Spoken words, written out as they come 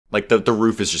Like, the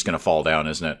roof is just going to fall down,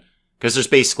 isn't it? Because there's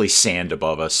basically sand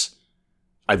above us.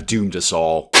 I've doomed us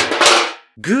all.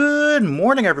 Good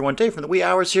morning, everyone. Dave from the wee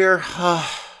hours here.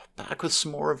 Back with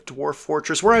some more of Dwarf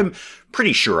Fortress, where I'm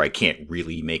pretty sure I can't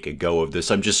really make a go of this.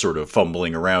 I'm just sort of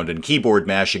fumbling around and keyboard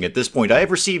mashing at this point. I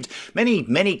have received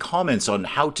many comments on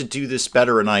how to do this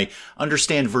better, and I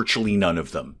understand virtually none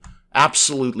of them.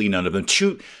 Absolutely none of them.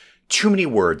 Too many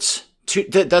words.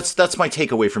 That's my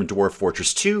takeaway from Dwarf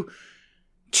Fortress. Too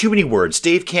many words.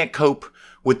 Dave can't cope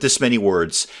with this many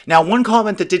words. Now, one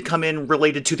comment that did come in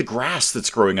related to the grass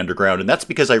that's growing underground, and that's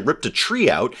because I ripped a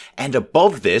tree out, and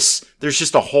above this, there's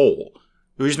just a hole.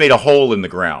 We just made a hole in the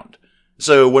ground.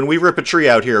 So when we rip a tree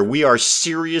out here, we are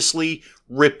seriously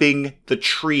ripping the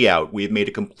tree out. We have made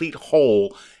a complete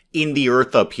hole in the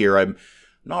earth up here. I'm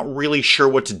not really sure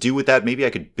what to do with that. Maybe I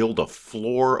could build a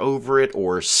floor over it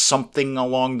or something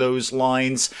along those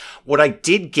lines. What I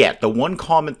did get, the one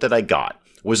comment that I got,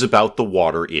 was about the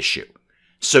water issue.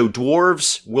 So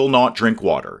dwarves will not drink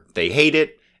water. They hate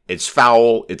it. It's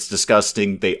foul. It's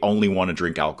disgusting. They only want to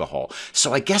drink alcohol.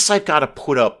 So I guess I've got to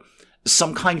put up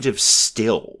some kind of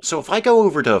still. So if I go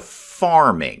over to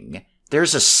farming,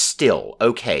 there's a still.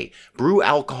 Okay. Brew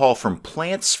alcohol from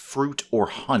plants, fruit, or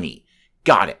honey.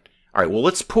 Got it. All right. Well,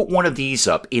 let's put one of these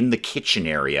up in the kitchen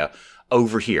area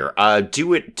over here.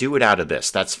 Do it out of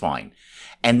this. That's fine.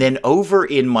 And then over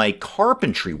in my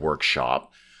carpentry workshop,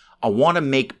 I want to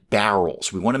make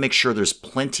barrels. We want to make sure there's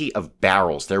plenty of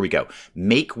barrels. There we go.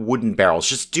 Make wooden barrels.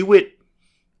 Just do it,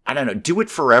 I don't know, do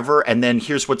it forever, and then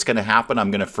here's what's going to happen.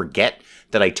 I'm going to forget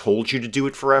that I told you to do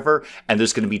it forever, and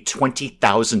there's going to be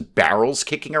 20,000 barrels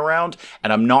kicking around,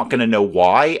 and I'm not going to know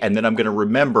why, and then I'm going to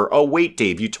remember, oh, wait,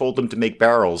 Dave, you told them to make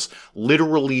barrels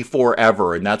literally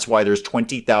forever, and that's why there's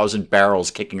 20,000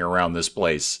 barrels kicking around this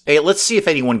place. Hey, let's see if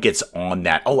anyone gets on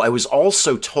that. Oh, I was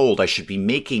also told I should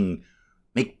be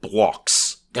Make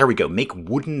blocks. There we go. Make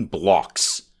wooden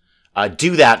blocks.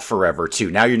 Do that forever, too.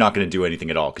 Now you're not going to do anything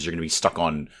at all because you're going to be stuck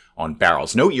on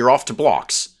barrels. No, you're off to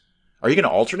blocks. Are you going to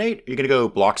alternate? Are you going to go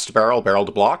blocks to barrel, barrel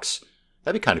to blocks?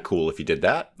 That'd be kind of cool if you did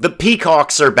that. The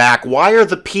peacocks are back. Why are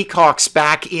the peacocks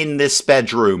back in this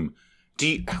bedroom?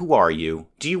 Who are you?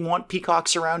 Do you want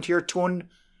peacocks around here, Tun?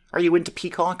 Are you into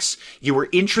peacocks? You were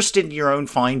interested in your own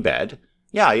fine bed.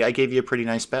 Yeah, I gave you a pretty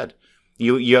nice bed.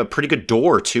 You have a pretty good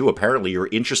door, too. Apparently, you're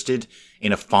interested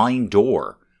in a fine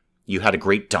door. You had a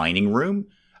great dining room.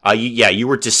 You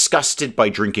were disgusted by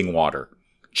drinking water.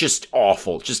 Just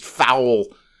awful. Just foul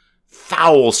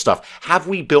stuff. Have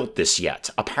we built this yet?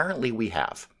 Apparently, we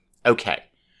have. Okay.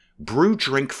 Brew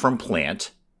drink from plant,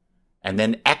 and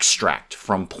then extract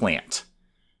from plant.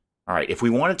 All right, if we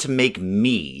wanted to make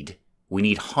mead, we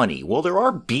need honey. Well, there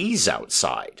are bees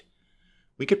outside.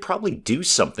 We could probably do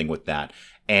something with that.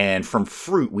 And from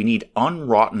fruit, we need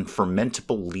unrotten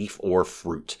fermentable leaf or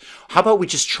fruit. How about we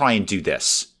just try and do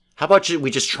this? How about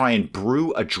we just try and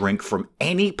brew a drink from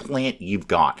any plant you've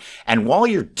got? And while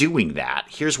you're doing that,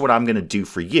 here's what I'm going to do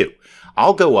for you.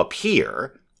 I'll go up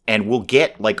here, and we'll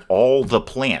get, like, all the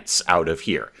plants out of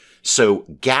here. So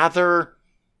gather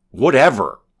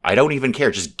whatever. I don't even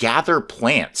care. Just gather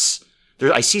plants.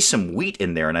 I see some wheat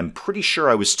in there, and I'm pretty sure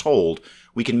I was told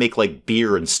we can make, like,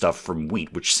 beer and stuff from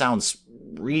wheat, which sounds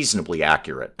reasonably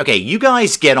accurate. Okay, you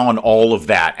guys get on all of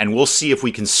that, and we'll see if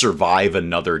we can survive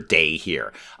another day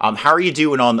here. How are you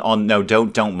doing on no,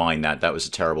 don't mind that. That was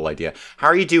a terrible idea. How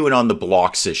are you doing on the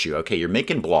blocks issue? Okay, you're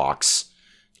making blocks.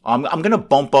 I'm going to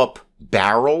bump up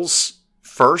barrels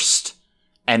first,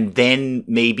 and then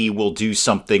maybe we'll do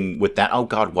something with that. Oh,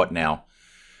 God, what now?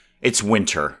 It's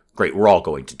winter. Great, we're all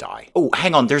going to die. Oh,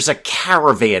 hang on, there's a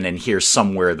caravan in here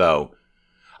somewhere, though.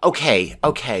 Okay.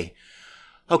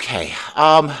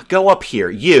 Go up here.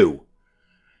 You.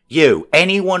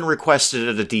 Anyone requested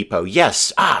at a depot?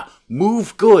 Yes.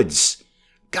 Move goods.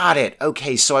 Got it.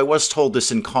 Okay, so I was told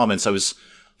this in comments. I was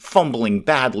fumbling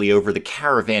badly over the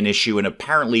caravan issue, and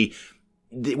apparently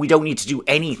we don't need to do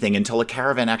anything until a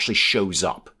caravan actually shows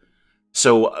up.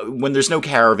 So when there's no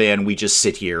caravan, we just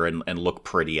sit here and look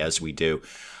pretty as we do.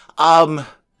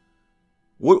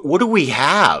 What do we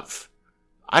have?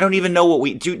 I don't even know what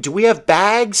we do. Do we have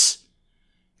bags?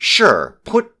 Sure,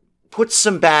 put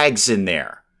some bags in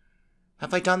there.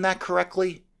 Have I done that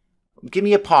correctly? Give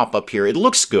me a pop-up here. It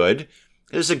looks good.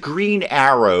 There's a green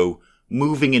arrow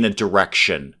moving in a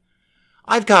direction.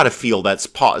 I've got to feel that's a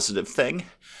positive thing.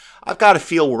 I've got to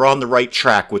feel we're on the right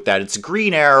track with that. It's a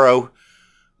green arrow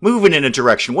moving in a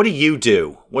direction. What do you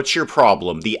do? What's your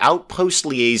problem? The outpost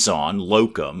liaison,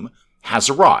 Locum, has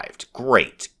arrived.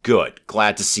 Great. Good.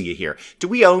 Glad to see you here. Do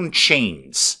we own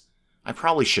chains? I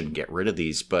probably shouldn't get rid of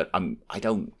these, but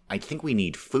I think we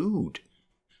need food.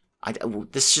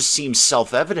 This just seems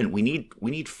self-evident. We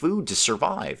need food to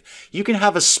survive. You can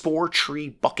have a spore tree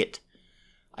bucket.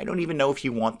 I don't even know if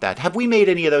you want that. Have we made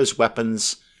any of those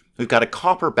weapons? We've got a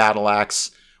copper battle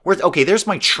axe. Okay, there's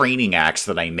my training axe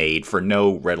that I made for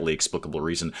no readily explicable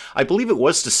reason. I believe it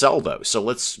was to sell, though, so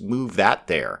let's move that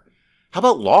there. How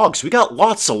about logs? We got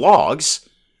lots of logs.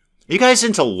 Are you guys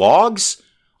into logs?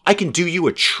 I can do you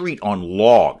a treat on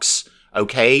logs,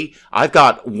 okay?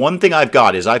 One thing I've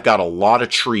got a lot of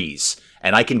trees,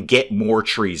 and I can get more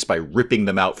trees by ripping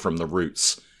them out from the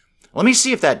roots. Let me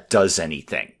see if that does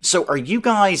anything. So are you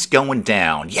guys going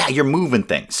down? Yeah, you're moving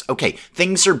things. Okay,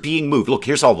 things are being moved. Look,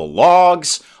 here's all the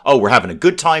logs. Oh, we're having a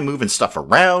good time moving stuff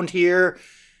around here.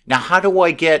 Now, how do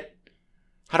I get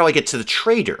to the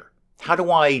trader? How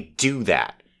do I do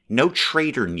that? No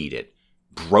trader needed.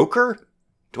 Broker?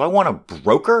 Do I want a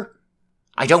broker?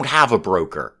 I don't have a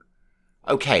broker.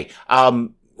 Okay,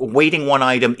 waiting one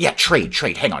item. Yeah, trade.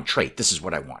 Hang on, trade. This is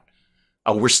what I want.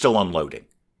 Oh, we're still unloading.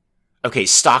 Okay,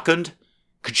 Stockund,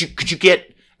 could you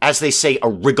get, as they say, a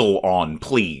wriggle on,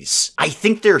 please? I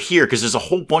think they're here because there's a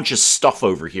whole bunch of stuff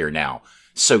over here now.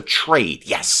 So trade,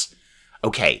 yes.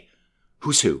 Okay,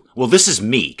 who's who? Well, this is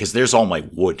me because there's all my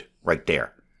wood right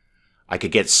there. I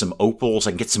could get some opals.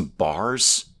 I can get some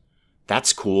bars.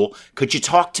 That's cool. Could you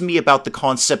talk to me about the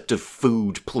concept of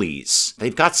food, please?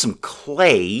 They've got some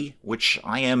clay, which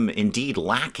I am indeed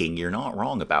lacking. You're not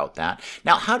wrong about that.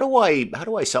 Now, how do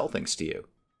I sell things to you?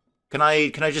 Can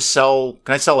I sell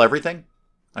everything?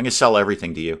 I'm gonna sell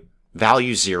everything to you.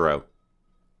 Value 0.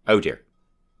 Oh dear.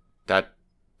 That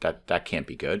can't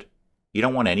be good. You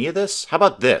don't want any of this? How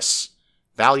about this?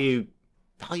 Value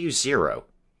 0.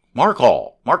 Mark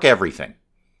all. Mark everything.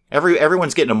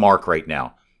 Everyone's getting a mark right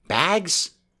now.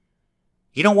 Bags?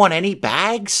 You don't want any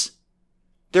bags?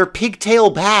 They're pigtail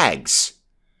bags.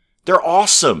 They're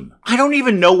awesome. I don't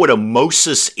even know what a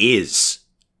Moses is.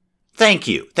 Thank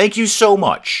you. Thank you so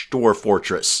much, Dwarf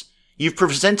Fortress. You've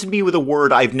presented me with a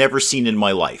word I've never seen in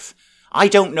my life. I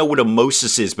don't know what a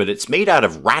Moses is, but it's made out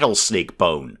of rattlesnake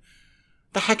bone.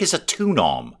 The heck is a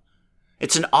tunom?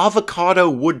 It's an avocado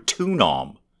wood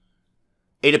tunom.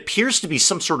 It appears to be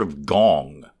some sort of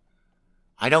gong.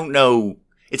 I don't know.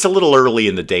 It's a little early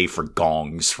in the day for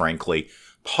gongs, frankly.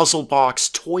 Puzzle box,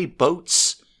 toy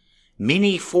boats,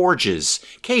 mini forges,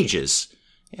 cages.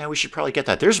 Yeah, we should probably get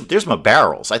that. There's my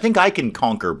barrels. I think I can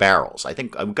conquer barrels. I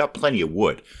think I've got plenty of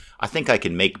wood. I think I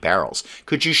can make barrels.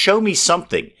 Could you show me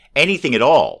something, anything at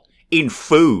all, in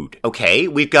food? Okay,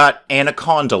 we've got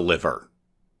anaconda liver.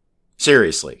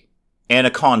 Seriously,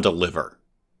 anaconda liver.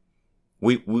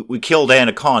 We killed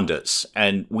anacondas,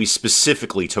 and we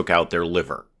specifically took out their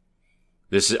liver.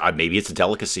 This is maybe it's a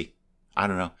delicacy. I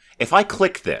don't know. If I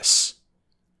click this,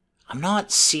 I'm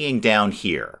not seeing down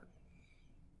here,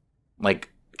 like,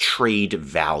 trade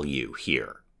value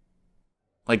here.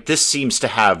 Like, this seems to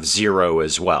have 0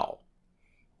 as well.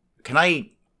 Can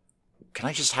I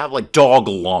just have, like, dog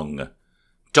lung?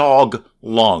 Dog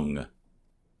lung.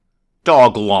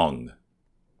 Dog lung.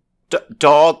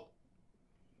 Dog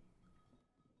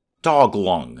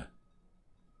lung.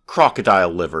 Crocodile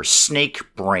liver.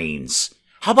 Snake brains.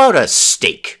 How about a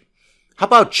steak? How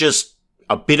about just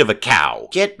a bit of a cow?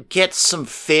 Get some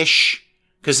fish.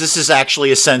 Because this is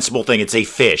actually a sensible thing. It's a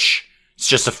fish. It's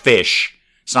just a fish.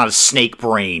 It's not a snake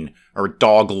brain or a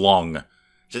dog lung.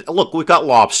 Look, we've got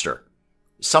lobster.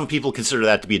 Some people consider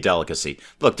that to be a delicacy.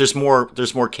 Look, there's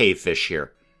more cave fish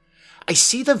here. I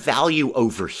see the value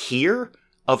over here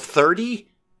of 30,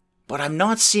 but I'm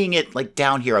not seeing it like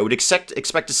down here. I would expect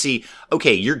to see,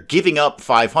 okay, you're giving up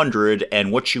 500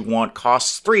 and what you want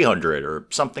costs 300 or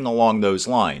something along those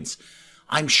lines.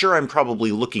 I'm sure I'm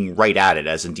probably looking right at it,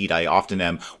 as indeed I often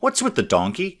am. What's with the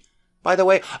donkey, by the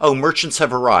way? Oh, merchants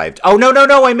have arrived. Oh, no,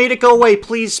 I made it go away.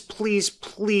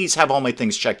 Please have all my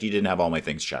things checked. You didn't have all my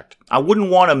things checked. I wouldn't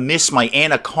want to miss my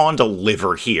anaconda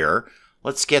liver here.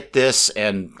 Let's get this,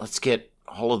 and let's get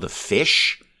all of the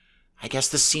fish. I guess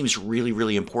this seems really,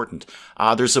 really important.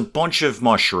 There's a bunch of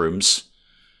mushrooms.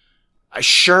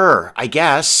 Sure, I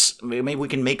guess. Maybe we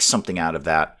can make something out of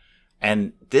that.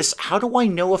 And this, how do I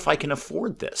know if I can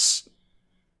afford this?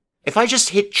 If I just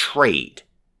hit trade,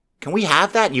 can we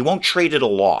have that? You won't trade at a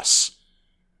loss.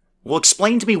 Well,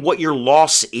 explain to me what your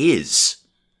loss is.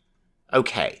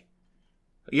 Okay.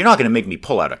 You're not going to make me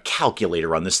pull out a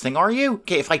calculator on this thing, are you?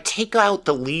 Okay, if I take out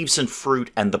the leaves and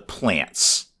fruit and the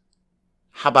plants,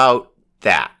 how about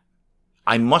that?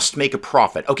 I must make a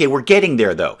profit. Okay, we're getting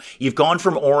there, though. You've gone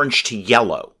from orange to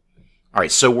yellow. All right,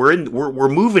 so we're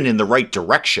moving in the right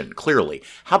direction, clearly.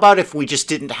 How about if we just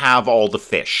didn't have all the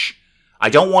fish? I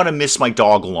don't want to miss my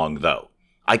dog lung, though.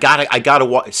 I gotta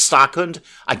walk, Stockhund,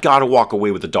 I gotta walk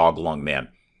away with the dog lung, man.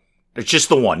 It's just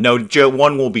the one. No,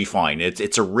 one will be fine.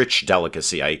 It's a rich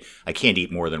delicacy. I can't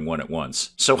eat more than one at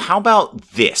once. So how about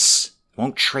this?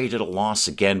 Won't trade at a loss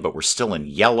again, but we're still in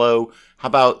yellow. How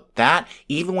about that?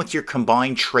 Even with your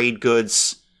combined trade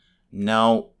goods?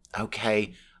 No.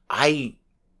 Okay. I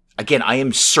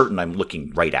am certain I'm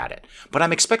looking right at it. But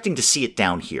I'm expecting to see it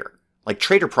down here. Like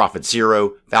trader profit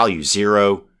 0, value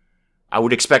 0. I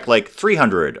would expect like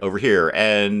 300 over here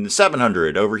and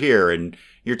 700 over here, and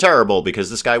you're terrible because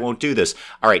this guy won't do this.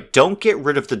 All right, don't get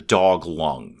rid of the dog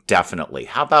lung, definitely.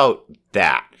 How about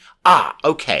that? Ah,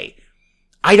 okay.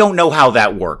 I don't know how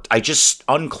that worked. I just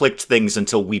unclicked things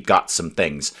until we've got some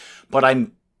things. But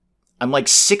I'm like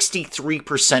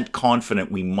 63%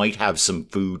 confident we might have some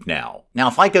food now. Now,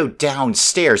 if I go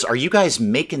downstairs, are you guys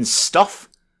making stuff?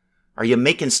 Are you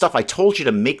making stuff? I told you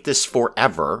to make this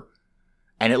forever.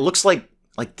 And it looks like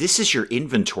this is your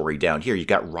inventory down here. You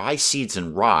got rye seeds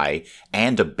and rye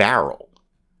and a barrel.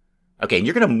 Okay, and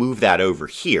you're going to move that over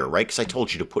here, right? Because I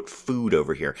told you to put food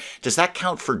over here. Does that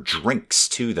count for drinks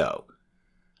too, though?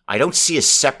 I don't see a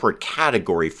separate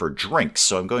category for drinks,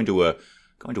 so I'm going to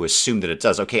assume that it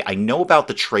does. Okay, I know about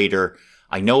the trader.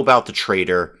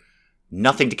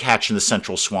 Nothing to catch in the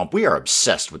central swamp. We are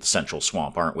obsessed with the central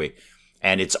swamp, aren't we?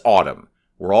 And it's autumn.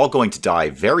 We're all going to die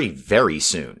very, very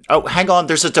soon. Oh, hang on.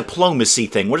 There's a diplomacy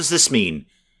thing. What does this mean?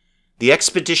 The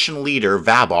expedition leader,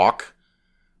 Vabok,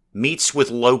 meets with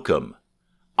Locum.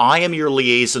 I am your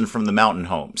liaison from the mountain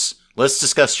homes. Let's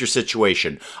discuss your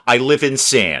situation. I live in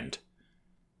sand.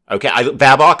 Okay,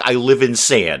 Vabok, I live in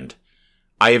sand.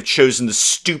 I have chosen the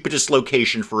stupidest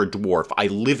location for a dwarf. I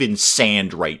live in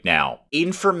sand right now.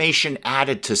 Information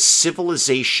added to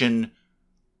civilization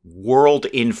world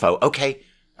info. Okay,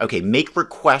 make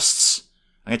requests.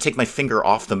 I'm going to take my finger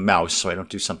off the mouse so I don't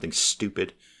do something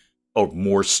stupid. Or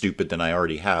more stupid than I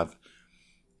already have.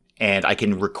 And I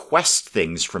can request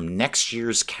things from next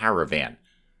year's caravan.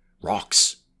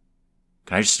 Rocks.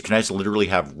 Can I just literally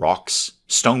have rocks?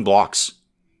 Stone blocks.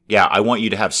 Yeah, I want you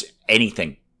to have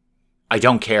anything. I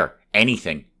don't care.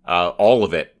 Anything. All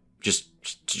of it. Just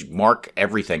mark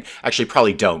everything. Actually,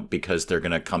 probably don't, because they're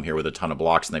going to come here with a ton of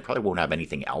blocks, and they probably won't have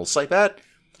anything else, I bet.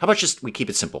 How about just we keep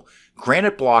it simple?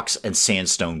 Granite blocks and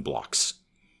sandstone blocks.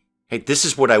 Hey, this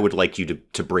is what I would like you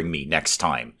to bring me next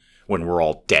time when we're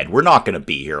all dead. We're not going to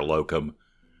be here, Locum.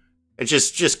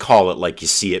 Just call it like you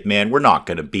see it, man. We're not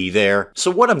going to be there. So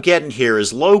what I'm getting here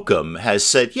is Locum has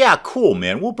said, yeah, cool,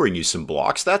 man. We'll bring you some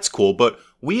blocks. That's cool, but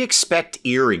we expect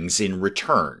earrings in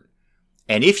return.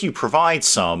 And if you provide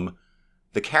some,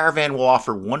 the caravan will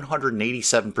offer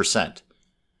 187%.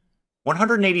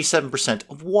 187%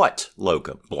 of what,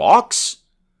 Locum? Blocks?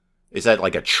 Is that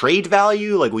like a trade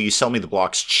value? Like, will you sell me the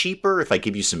blocks cheaper if I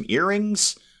give you some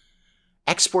earrings?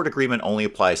 Export agreement only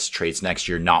applies to trades next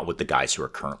year, not with the guys who are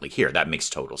currently here. That makes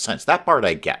total sense. That part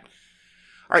I get.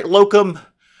 All right, Locum,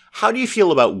 how do you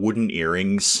feel about wooden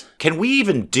earrings? Can we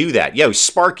even do that? Yo,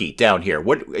 Sparky, down here.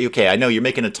 What? Okay, I know you're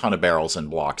making a ton of barrels and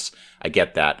blocks. I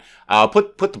get that.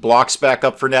 Put the blocks back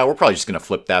up for now. We're probably just going to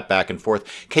flip that back and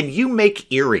forth. Can you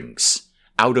make earrings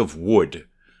out of wood?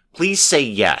 Please say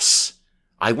yes.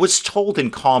 I was told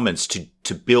in comments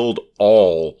to build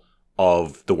all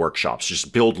of the workshops.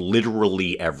 Just build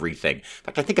literally everything. In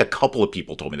fact, I think a couple of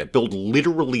people told me that. Build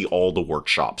literally all the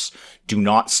workshops. Do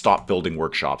not stop building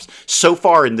workshops. So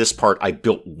far in this part, I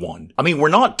built one. I mean, we're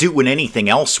not doing anything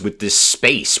else with this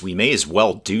space. We may as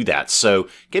well do that. So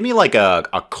give me like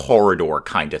a corridor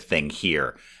kind of thing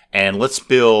here. And let's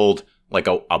build like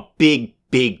a big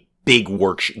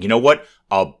workshop. You know what?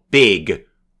 A big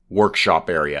workshop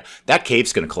area. That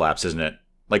cave's going to collapse, isn't it?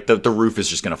 Like the roof is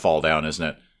just going to fall down, isn't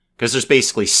it? Because there's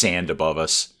basically sand above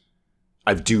us.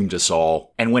 I've doomed us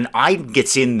all. And when Ide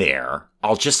gets in there,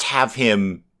 I'll just have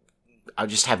him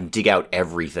dig out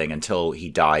everything until he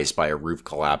dies by a roof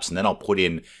collapse. And then I'll put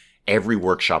in every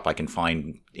workshop I can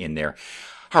find in there.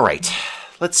 All right,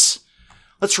 let's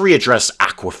readdress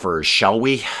aquifers, shall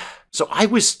we? So I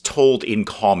was told in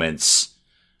comments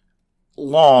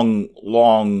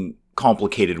long,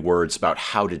 complicated words about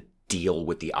how to deal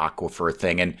with the aquifer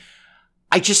thing. And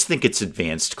I just think it's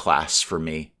advanced class for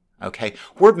me, okay?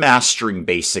 We're mastering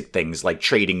basic things like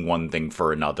trading one thing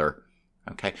for another,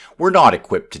 okay? We're not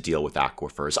equipped to deal with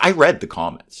aquifers. I read the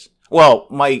comments. Well,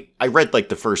 I read like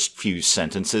the first few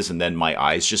sentences and then my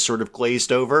eyes just sort of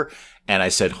glazed over and I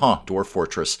said, Dwarf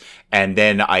Fortress. And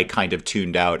then I kind of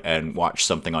tuned out and watched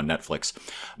something on Netflix.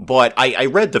 But I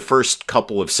read the first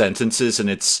couple of sentences and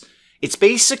it's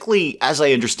basically, as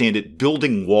I understand it,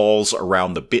 building walls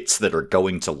around the bits that are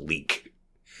going to leak.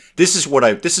 This is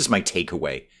my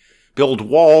takeaway. Build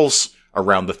walls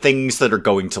around the things that are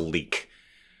going to leak,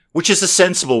 which is a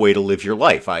sensible way to live your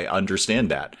life. I understand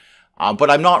that. But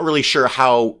I'm not really sure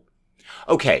how...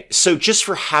 Okay, so just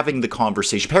for having the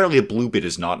conversation, apparently the blue bit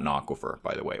is not an aquifer,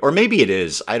 by the way. Or maybe it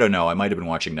is. I don't know. I might have been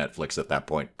watching Netflix at that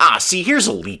point. See, here's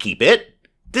a leaky bit.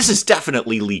 This is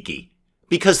definitely leaky.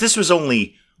 Because this was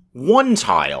only one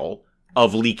tile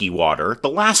of leaky water the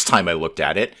last time I looked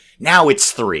at it. Now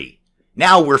it's 3.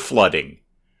 Now we're flooding.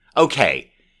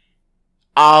 Okay.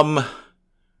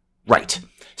 Right.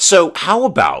 So how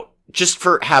about, just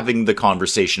for having the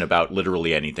conversation about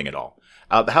literally anything at all,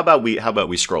 how about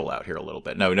we scroll out here a little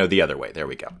bit? No, the other way. There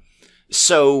we go.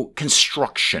 So,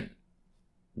 construction.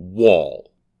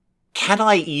 Wall. Can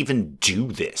I even do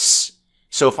this?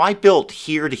 So if I built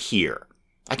here to here,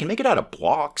 I can make it out of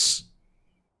blocks.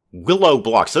 Willow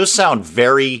blocks. Those sound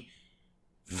very,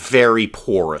 very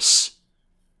porous.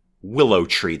 Willow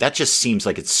tree. That just seems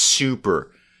like it's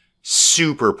super,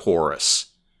 super porous.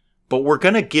 But we're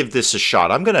going to give this a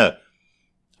shot. I'm going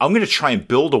to try and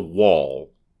build a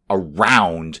wall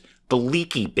around the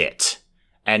leaky bit.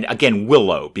 And again,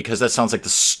 willow, because that sounds like the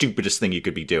stupidest thing you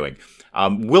could be doing.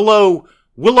 Willow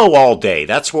all day.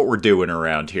 That's what we're doing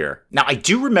around here. Now, I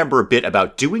do remember a bit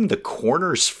about doing the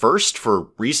corners first for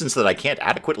reasons that I can't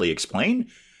adequately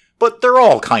explain, but they're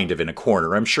all kind of in a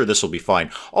corner. I'm sure this will be fine.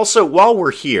 Also, while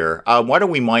we're here, why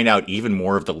don't we mine out even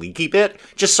more of the leaky bit,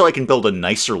 just so I can build a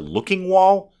nicer looking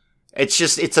wall?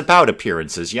 It's about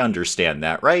appearances. You understand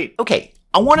that, right? Okay.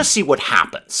 I want to see what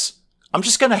happens. I'm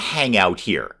just going to hang out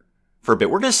here for a bit.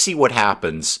 We're going to see what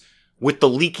happens with the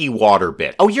leaky water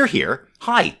bit. Oh, you're here.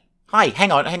 Hi. Hang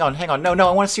on. No,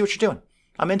 I want to see what you're doing.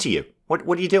 I'm into you. What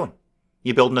are you doing?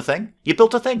 You building a thing? You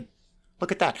built a thing.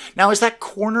 Look at that. Now, is that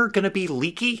corner going to be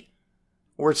leaky?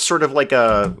 Or it's sort of like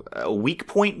a weak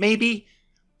point, maybe?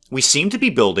 We seem to be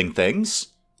building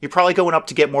things. You're probably going up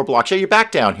to get more blocks. Yeah, you're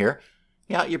back down here.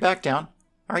 Yeah, you're back down.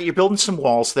 All right, you're building some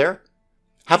walls there.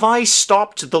 Have I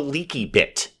stopped the leaky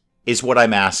bit, is what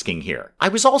I'm asking here. I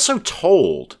was also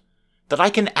told that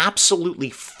I can absolutely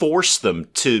force them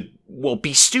to, well,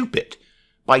 be stupid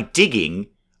by digging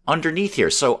underneath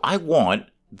here. So I want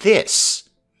this.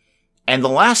 And the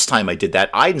last time I did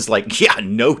that, Aiden's like, yeah,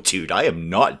 no, dude, I am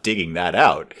not digging that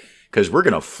out because we're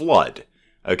going to flood.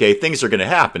 Okay, things are going to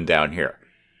happen down here.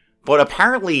 But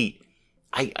apparently,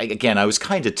 I was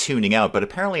kind of tuning out, but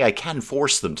apparently I can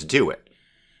force them to do it.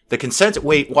 The consent...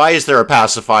 Wait, why is there a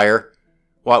pacifier?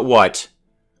 What?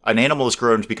 An animal has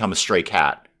grown to become a stray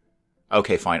cat.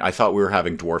 Okay, fine. I thought we were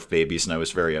having dwarf babies, and I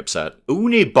was very upset.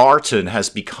 Uni Barton has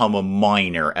become a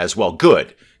miner as well.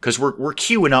 Good, because we're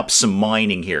queuing up some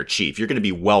mining here, Chief. You're going to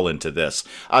be well into this.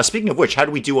 Speaking of which, how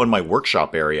do we do on my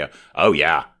workshop area? Oh,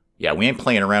 yeah. Yeah, we ain't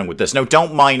playing around with this. No,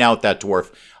 don't mine out that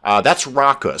dwarf. That's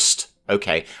Rockust.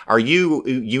 Okay. Are you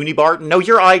Unibarton? No,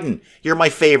 you're Aiden. You're my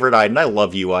favorite Aiden. I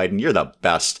love you, Aiden. You're the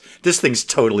best. This thing's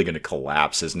totally going to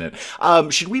collapse, isn't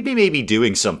it? Should we be maybe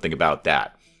doing something about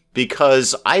that?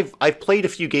 Because I've played a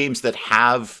few games that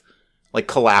have, like,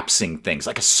 collapsing things,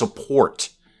 like a support.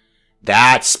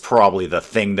 That's probably the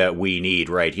thing that we need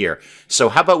right here. So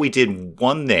how about we did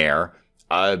one there?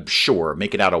 Sure,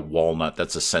 make it out of walnut.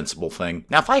 That's a sensible thing.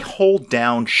 Now, if I hold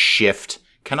down Shift,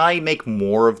 can I make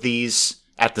more of these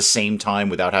at the same time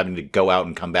without having to go out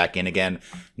and come back in again?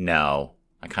 No.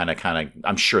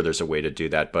 I'm sure there's a way to do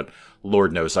that, but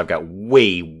Lord knows I've got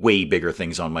way, way bigger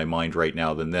things on my mind right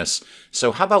now than this.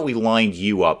 So how about we line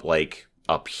you up, like,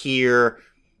 up here?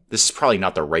 This is probably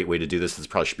not the right way to do this. This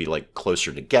probably should be, like,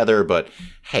 closer together, but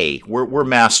hey, we're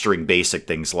mastering basic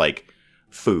things like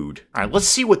food. All right, let's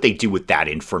see what they do with that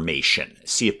information.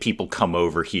 See if people come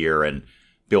over here and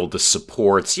build the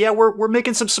supports. Yeah, we're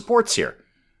making some supports here.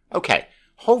 Okay,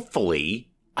 hopefully,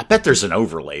 I bet there's an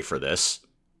overlay for this.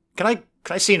 Can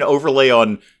I see an overlay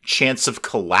on chance of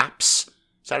collapse?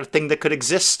 Is that a thing that could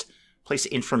exist? Place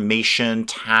information,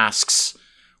 tasks,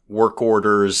 work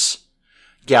orders.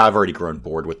 Yeah, I've already grown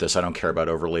bored with this. I don't care about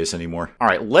overlays anymore. All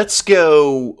right, let's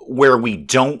go where we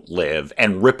don't live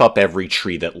and rip up every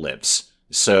tree that lives.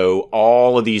 So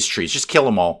all of these trees, just kill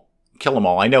them all. Kill them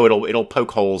all. I know it'll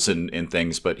poke holes in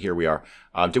things, but here we are.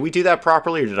 Did we do that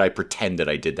properly, or did I pretend that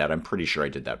I did that? I'm pretty sure I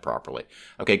did that properly.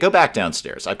 Okay, go back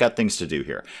downstairs. I've got things to do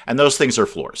here. And those things are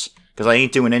floors, because I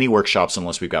ain't doing any workshops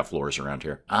unless we've got floors around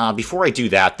here. Before I do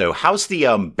that, though, how's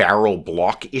the barrel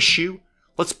block issue?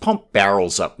 Let's pump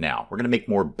barrels up now. We're going to make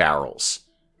more barrels.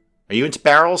 Are you into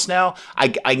barrels now?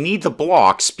 I need the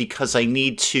blocks because I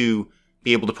need to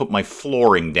be able to put my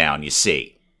flooring down, you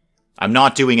see. I'm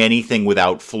not doing anything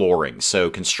without flooring.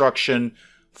 So construction,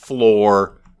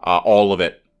 floor, all of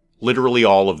it. Literally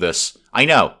all of this. I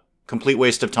know. Complete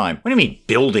waste of time. What do you mean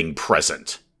building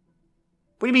present?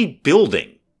 What do you mean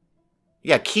building?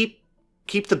 Yeah, keep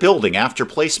the building after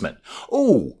placement.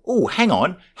 Oh, hang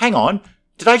on.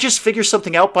 Did I just figure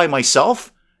something out by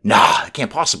myself? Nah, it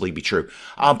can't possibly be true.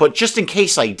 But just in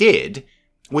case I did,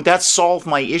 would that solve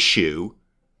my issue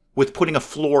with putting a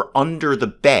floor under the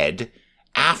bed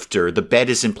after the bed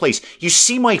is in place? You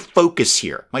see my focus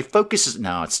here. My focus is...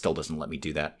 No, it still doesn't let me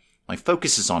do that. My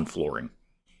focus is on flooring.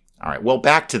 All right, well,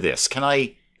 back to this. Can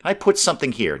I put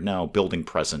something here? No, building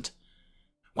present.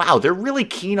 Wow, they're really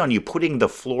keen on you putting the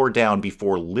floor down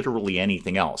before literally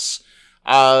anything else.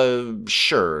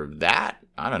 Sure, that.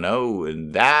 I don't know,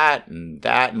 and that, and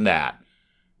that, and that.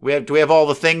 Do we have all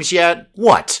the things yet?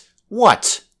 What?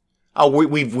 Oh,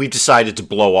 we've decided to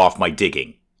blow off my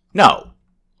digging. No.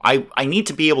 I need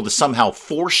to be able to somehow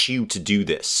force you to do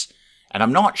this. And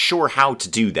I'm not sure how to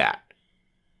do that.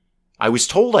 I was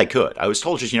told I could. I was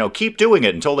told just, keep doing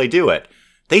it until they do it.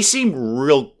 They seem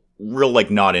real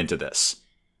like not into this.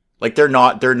 Like they're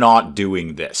not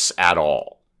doing this at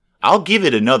all. I'll give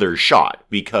it another shot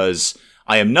because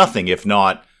I am nothing if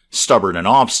not stubborn and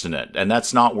obstinate. And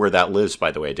that's not where that lives,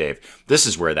 by the way, Dave. This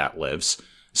is where that lives.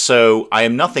 So I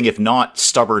am nothing if not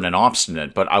stubborn and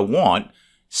obstinate, but I want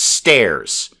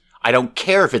stairs. I don't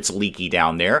care if it's leaky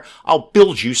down there. I'll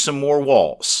build you some more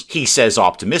walls. He says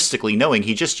optimistically, knowing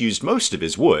he just used most of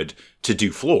his wood to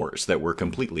do floors that were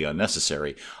completely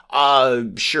unnecessary.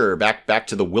 Sure, back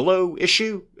to the willow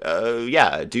issue?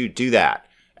 Yeah, do that.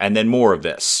 And then more of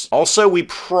this. Also, we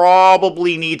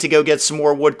probably need to go get some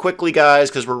more wood quickly,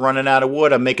 guys, because we're running out of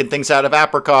wood. I'm making things out of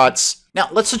apricots. Now,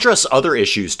 let's address other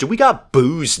issues. Do we got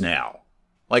booze now?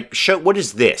 Like, what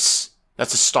is this?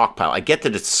 That's a stockpile. I get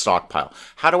that it's a stockpile.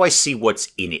 How do I see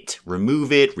what's in it?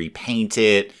 Remove it, repaint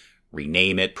it,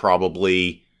 rename it,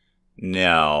 probably.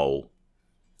 No.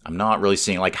 I'm not really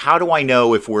seeing, like, how do I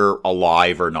know if we're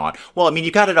alive or not? Well, I mean,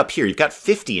 you got it up here. You've got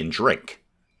 50 in drink.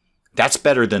 That's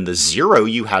better than the 0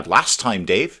 you had last time,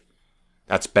 Dave.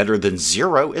 That's better than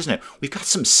 0, isn't it? We've got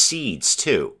some seeds,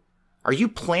 too. Are you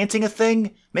planting a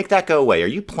thing? Make that go away. Are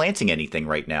you planting anything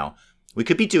right now? We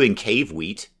could be doing cave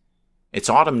wheat. It's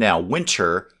autumn now.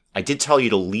 Winter, I did tell you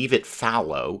to leave it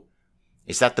fallow.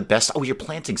 Is that the best? Oh, you're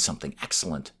planting something.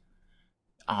 Excellent.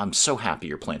 I'm so happy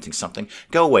you're planting something.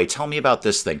 Go away. Tell me about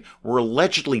this thing. We're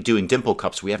allegedly doing dimple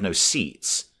cups. We have no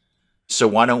seeds. So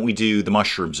why don't we do the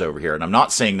mushrooms over here? And I'm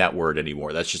not saying that word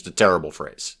anymore. That's just a terrible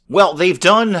phrase. Well, they've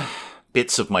done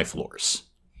bits of my floors.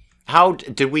 How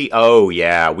did we... Oh,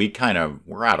 yeah, we're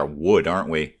out of wood, aren't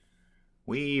we?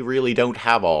 We really don't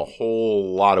have a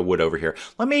whole lot of wood over here.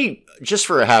 Let me, just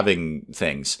for having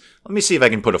things, let me see if I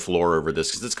can put a floor over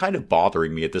this, because it's kind of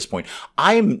bothering me at this point.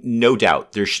 I'm no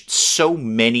doubt there's so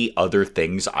many other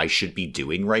things I should be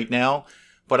doing right now.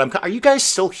 But are you guys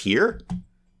still here?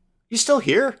 You still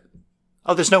here?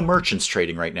 Oh, there's no merchants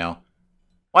trading right now.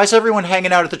 Why is everyone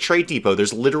hanging out at the trade depot?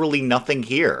 There's literally nothing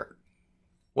here.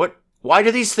 What? Why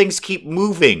do these things keep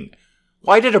moving?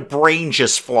 Why did a brain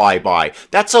just fly by?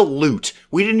 That's a loot.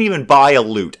 We didn't even buy a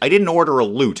loot. I didn't order a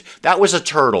loot. That was a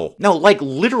turtle. No, like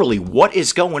literally, what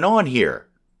is going on here?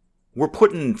 We're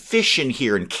putting fish in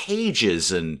here in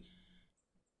cages and...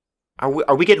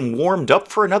 Are we getting warmed up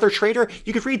for another trader?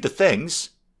 You could read the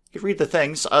things.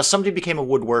 Somebody became a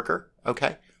woodworker.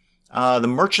 Okay. The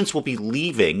merchants will be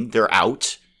leaving. They're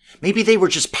out. Maybe they were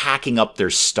just packing up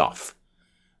their stuff.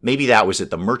 Maybe that was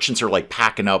it. The merchants are like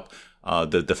packing up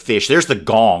the fish. There's the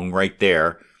gong right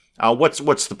there.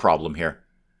 What's the problem here?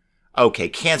 Okay,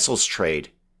 cancels trade.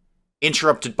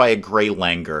 Interrupted by a gray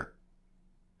langur.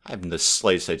 I haven't the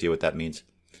slightest idea what that means.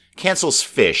 Cancels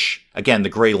fish. Again, the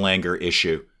gray langur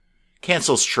issue.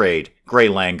 Cancels trade. Gray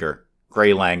langur.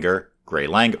 Gray langur. Gray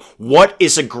langur. What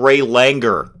is a gray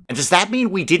langur? And does that mean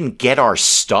we didn't get our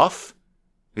stuff?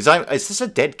 Is this a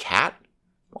dead cat?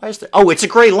 Why is that? Oh, it's a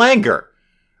gray langur.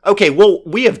 Okay, well,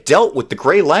 we have dealt with the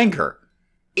gray langur.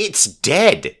 It's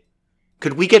dead.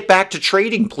 Could we get back to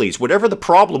trading, please? Whatever the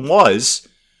problem was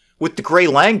with the gray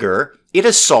langur, it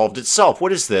has solved itself.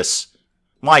 What is this?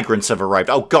 Migrants have arrived.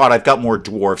 Oh god, I've got more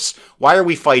dwarfs. Why are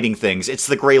we fighting things? It's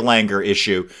the gray langur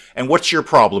issue. And what's your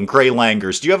problem? Gray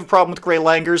langurs. Do you have a problem with gray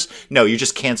langurs? No, you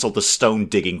just canceled the stone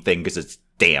digging thing because it's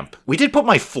damp. We did put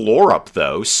my floor up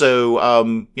though, so,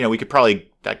 we could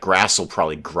probably, that grass will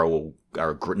probably grow,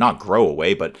 or not grow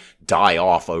away, but die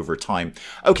off over time.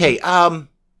 Okay,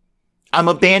 I'm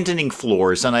abandoning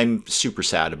floors, and I'm super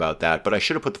sad about that, but I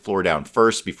should have put the floor down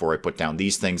first before I put down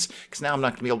these things, because now I'm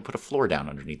not going to be able to put a floor down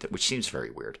underneath it, which seems very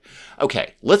weird.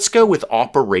 Okay, let's go with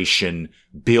Operation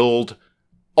Build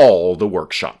all the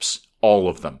workshops. All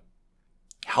of them.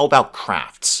 How about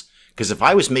crafts? Because if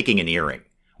I was making an earring,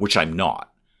 which I'm not,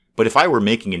 but if I were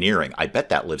making an earring, I bet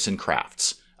that lives in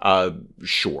crafts.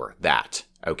 Sure, that.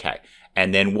 Okay.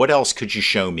 And then what else could you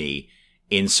show me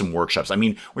in some workshops? I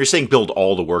mean, when you're saying build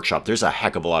all the workshop, there's a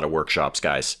heck of a lot of workshops,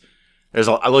 guys. There's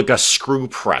like a screw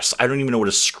press. I don't even know what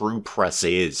a screw press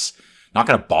is. Not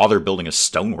going to bother building a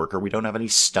stoneworker. We don't have any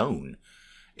stone.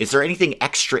 Is there anything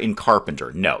extra in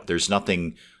carpenter? No, there's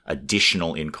nothing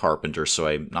additional in carpenter, so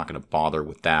I'm not going to bother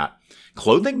with that.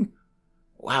 Clothing?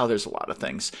 Wow, there's a lot of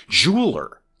things.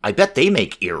 Jeweler. I bet they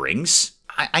make earrings.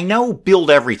 I know build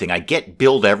everything. I get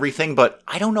build everything, but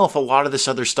I don't know if a lot of this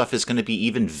other stuff is going to be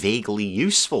even vaguely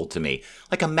useful to me.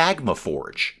 Like a magma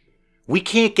forge. We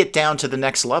can't get down to the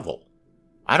next level.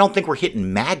 I don't think we're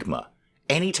hitting magma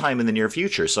anytime in the near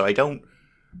future, so I don't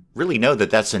really know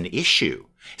that that's an issue.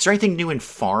 Is there anything new in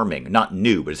farming? Not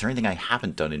new, but is there anything I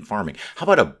haven't done in farming? How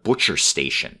about a butcher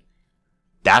station?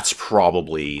 That's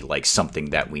probably like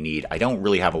something that we need. I don't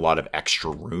really have a lot of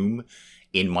extra room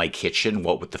in my kitchen,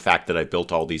 what with the fact that I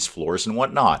built all these floors and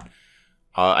whatnot.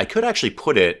 I could actually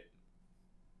put it...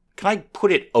 Can I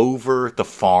put it over the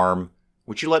farm?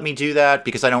 Would you let me do that?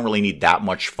 Because I don't really need that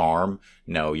much farm.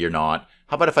 No, you're not.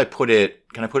 How about if I put it...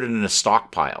 Can I put it in a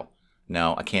stockpile?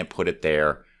 No, I can't put it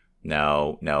there.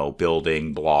 No,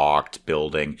 building, blocked,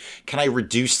 building. Can I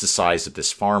reduce the size of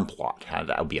this farm plot?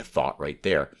 That would be a thought right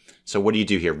there. So what do you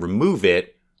do here? Remove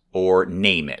it or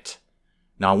name it.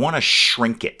 Now I want to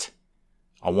shrink it.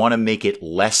 I want to make it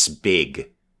less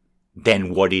big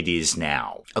than what it is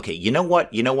now. Okay, you know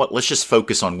what? Let's just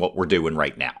focus on what we're doing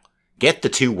right now. Get the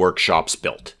 2 workshops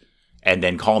built. And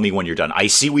then call me when you're done. I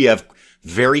see we have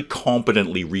very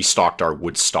competently restocked our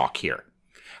wood stock here.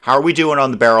 How are we doing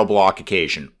on the barrel block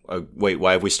occasion? Wait,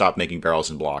 why have we stopped making barrels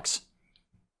and blocks?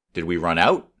 Did we run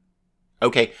out?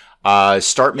 Okay,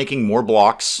 start making more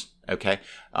blocks. Okay,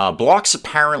 blocks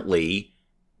apparently,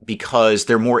 because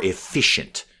they're more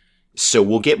efficient. So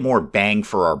we'll get more bang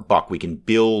for our buck. We can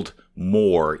build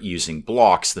more using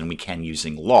blocks than we can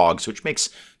using logs, which makes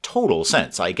total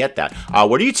sense. I get that.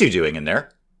 What are you two doing in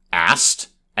there? Ast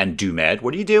and Doomed,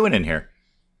 what are you doing in here?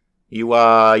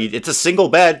 It's a single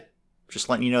bed. Just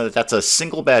letting you know that that's a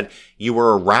single bed. You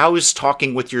were aroused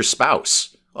talking with your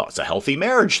spouse. Oh, it's a healthy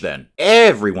marriage then.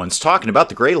 Everyone's talking about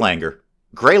the Grey Langer.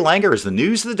 Grey Langer is the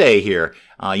news of the day here.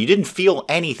 You didn't feel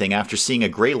anything after seeing a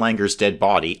Grey Langer's dead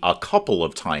body a couple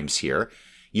of times here.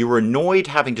 You were annoyed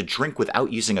having to drink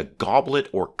without using a goblet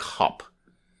or cup.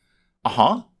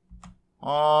 Can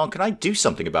I do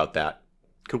something about that?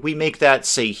 Could we make that,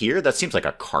 say, here? That seems like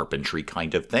a carpentry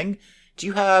kind of thing. Do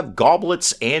you have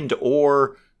goblets and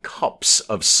or cups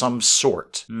of some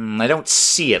sort? I don't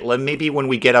see it. Maybe when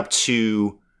we get up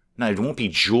to... No, it won't be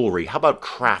jewelry. How about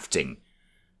crafting?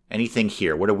 Anything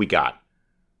here? What do we got?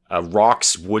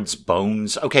 Rocks, woods,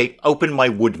 bones. Okay, open my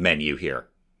wood menu here.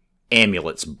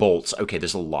 Amulets, bolts. Okay,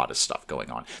 there's a lot of stuff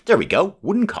going on. There we go.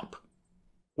 Wooden cup.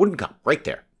 Wooden cup, right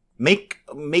there.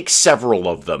 Make several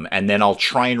of them, and then I'll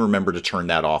try and remember to turn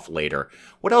that off later.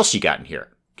 What else you got in here?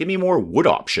 Give me more wood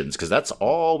options, because that's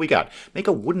all we got. Make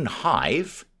a wooden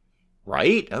hive.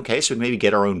 Right? Okay, so we maybe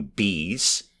get our own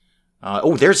bees.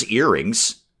 Oh, there's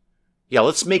earrings. Yeah,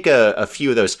 let's make a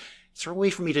few of those. Is there a way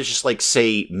for me to just, like,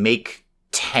 say, make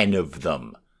 10 of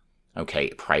them? Okay,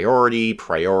 priority.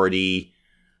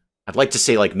 I'd like to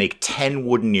say, like, make 10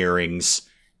 wooden earrings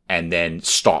and then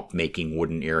stop making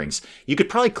wooden earrings. You could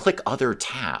probably click other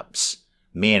tabs.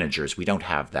 Managers, we don't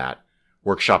have that.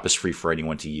 Workshop is free for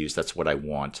anyone to use. That's what I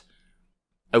want.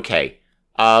 Okay,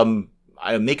 I'll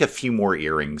make a few more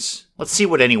earrings. Let's see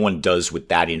what anyone does with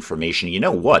that information. You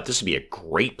know what? This would be a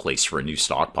great place for a new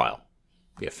stockpile.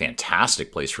 Be a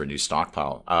fantastic place for a new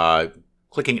stockpile.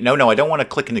 Clicking... No, I don't want to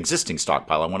click an existing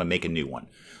stockpile. I want to make a new one.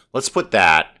 Let's put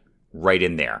that right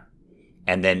in there.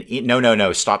 And then...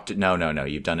 No. Stop. No.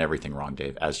 You've done everything wrong,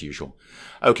 Dave, as usual.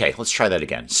 Okay, let's try that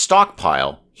again.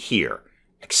 Stockpile here.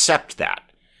 Accept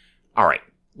that. All right.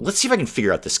 Let's see if I can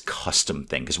figure out this custom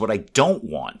thing. Because what I don't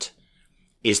want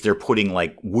is they're putting,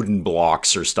 like, wooden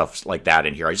blocks or stuff like that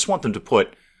in here. I just want them to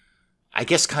put... I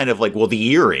guess kind of like, well, the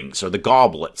earrings or the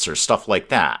goblets or stuff like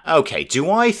that. Okay, do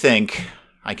I think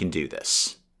I can do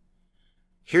this?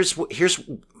 Here's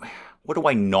what do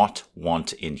I not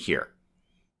want in here?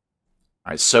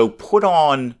 All right, so put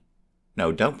on...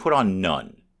 No, don't put on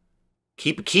none.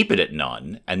 Keep it at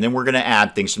none, and then we're going to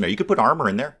add things from there. You could put armor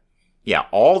in there. Yeah,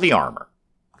 all the armor.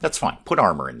 That's fine. Put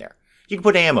armor in there. You can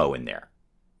put ammo in there.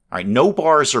 All right, no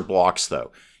bars or blocks,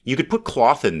 though. You could put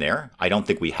cloth in there. I don't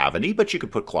think we have any, but you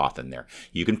could put cloth in there.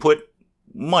 You can put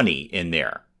money in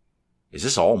there. Is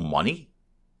this all money?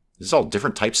 Is this all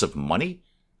different types of money?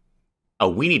 Oh,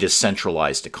 we need a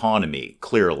centralized economy,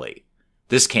 clearly.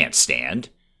 This can't stand.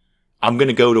 I'm going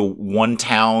to go to one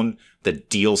town that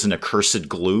deals in accursed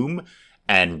gloom,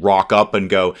 and rock up and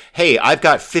go, hey, I've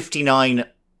got 59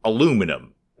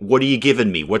 aluminum. What are you giving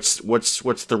me? What's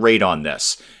the rate on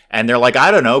this? And they're like,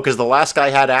 I don't know, because the last guy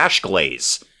had ash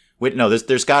glaze. Wait, no,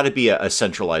 there's got to be a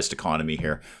centralized economy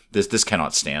here. This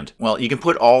cannot stand. Well, you can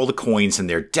put all the coins in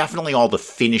there. Definitely all the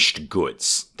finished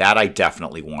goods. That I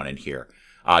definitely want in here.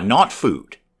 Not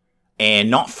food.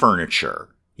 And not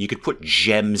furniture. You could put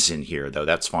gems in here, though.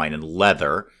 That's fine. And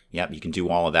leather. Yep, you can do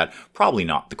all of that. Probably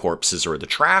not the corpses or the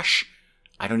trash.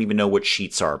 I don't even know what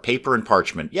sheets are. Paper and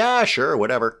parchment. Yeah, sure,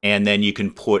 whatever. And then you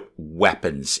can put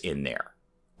weapons in there.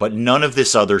 But none of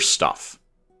this other stuff.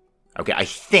 Okay, I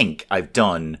think I've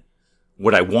done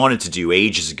what I wanted to do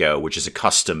ages ago, which is a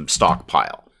custom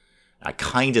stockpile. I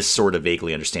kind of sort of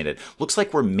vaguely understand it. Looks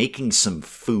like we're making some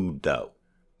food, though.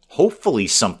 Hopefully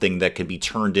something that can be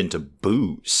turned into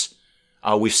booze.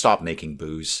 We've stopped making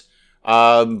booze.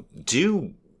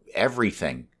 Do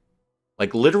everything.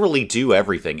 Like, literally do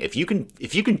everything. If you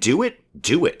can do it,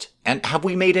 do it. And have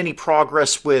we made any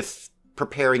progress with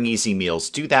preparing easy meals?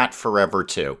 Do that forever,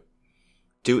 too.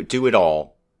 Do it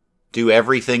all. Do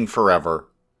everything forever.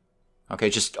 Okay,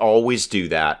 just always do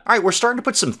that. All right, we're starting to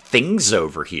put some things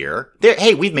over here.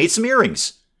 Hey, we've made some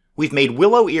earrings. We've made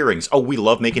willow earrings. Oh, we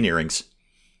love making earrings.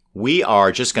 We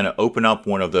are just going to open up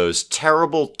one of those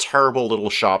terrible, terrible little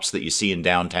shops that you see in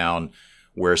downtown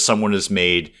where someone has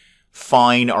made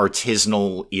fine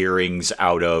artisanal earrings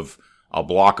out of a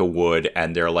block of wood,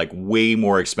 and they're like way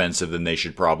more expensive than they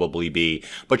should probably be.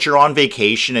 But you're on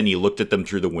vacation and you looked at them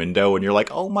through the window and you're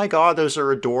like, oh my god, those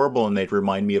are adorable and they'd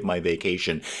remind me of my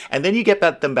vacation. And then you get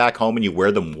them back home and you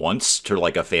wear them once to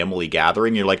like a family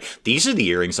gathering. You're like, these are the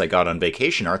earrings I got on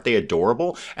vacation. Aren't they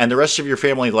adorable? And the rest of your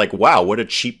family is like, wow, what a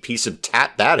cheap piece of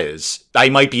tat that is. I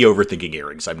might be overthinking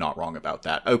earrings. I'm not wrong about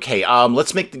that. Okay,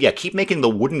 let's keep making the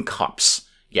wooden cups.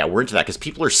 Yeah, we're into that because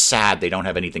people are sad they don't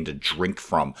have anything to drink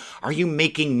from. Are you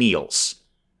making meals?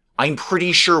 I'm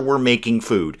pretty sure we're making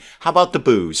food. How about the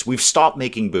booze? We've stopped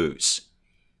making booze.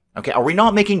 Okay, are we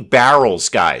not making barrels,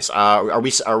 guys? Are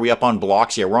we up on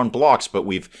blocks? Yeah, we're on blocks, but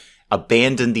we've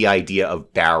abandoned the idea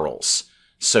of barrels.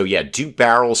 So yeah, do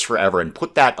barrels forever and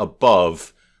put that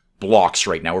above blocks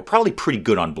right now. We're probably pretty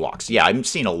good on blocks. Yeah, I'm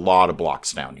seeing a lot of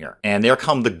blocks down here. And there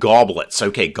come the goblets.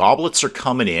 Okay, goblets are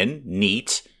coming in.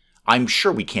 Neat. I'm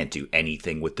sure we can't do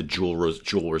anything with the jewelry,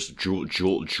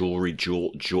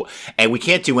 and we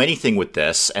can't do anything with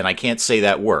this, and I can't say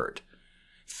that word.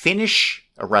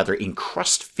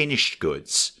 Encrust finished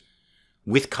goods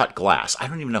with cut glass. I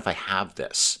don't even know if I have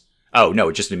this. Oh, no,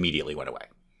 it just immediately went away.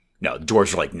 No, the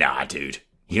dwarves are like, nah, dude,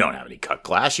 you don't have any cut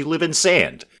glass, you live in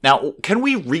sand. Now, can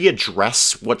we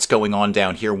readdress what's going on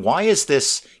down here? Why is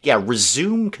this,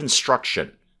 resume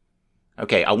construction.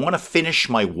 Okay, I want to finish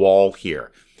my wall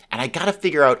here. And I gotta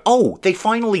figure out, oh, they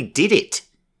finally did it.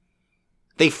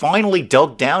 They finally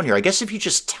dug down here. I guess if you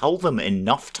just tell them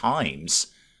enough times,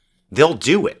 they'll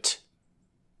do it.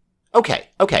 Okay,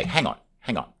 hang on.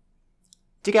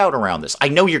 Dig out around this. I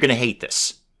know you're gonna hate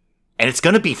this. And it's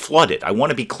gonna be flooded. I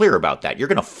want to be clear about that. You're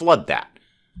gonna flood that.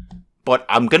 But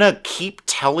I'm gonna keep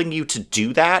telling you to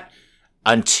do that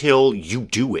until you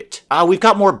do it. We've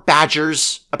got more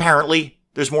badgers, apparently.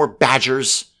 There's more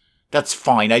badgers. That's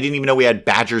fine. I didn't even know we had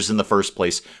badgers in the first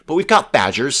place. But we've got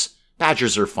badgers.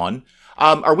 Badgers are fun.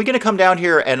 Are we going to come down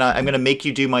here and I'm going to make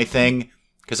you do my thing?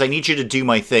 Because I need you to do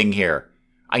my thing here.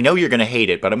 I know you're going to hate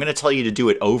it, but I'm going to tell you to do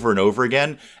it over and over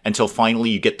again until finally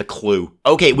you get the clue.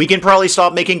 Okay, we can probably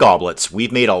stop making goblets.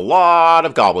 We've made a lot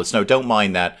of goblets. No, don't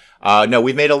mind that. No,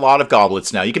 we've made a lot of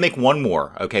goblets now. You can make one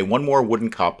more. Okay, one more wooden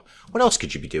cup. What else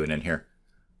could you be doing in here?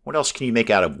 What else can you make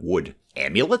out of wood?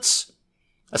 Amulets?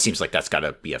 That seems like that's got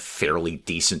to be a fairly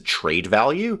decent trade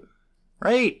value,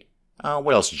 right?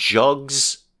 What else?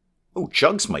 Jugs. Oh,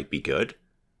 jugs might be good.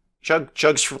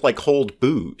 Jugs for, like, hold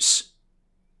booze.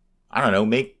 I don't know,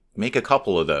 make a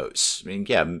couple of those. I mean,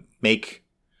 yeah,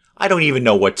 I don't even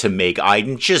know what to make,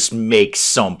 Aiden. Just make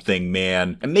something,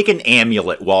 man. And make an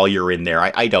amulet while you're in there.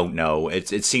 I don't know.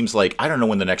 It seems like, I don't know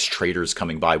when the next trader's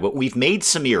coming by, but we've made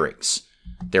some earrings.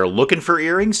 They're looking for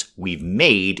earrings. We've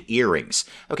made earrings.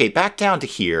 Okay, back down to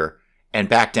here and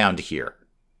back down to here.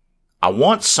 I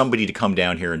want somebody to come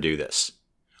down here and do this.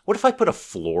 What if I put a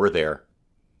floor there?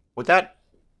 Would that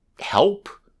help?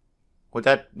 Would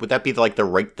that be like the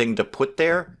right thing to put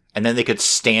there? And then they could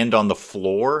stand on the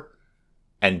floor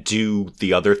and do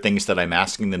the other things that I'm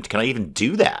asking them to. Can I even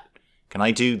do that? Can I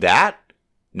do that?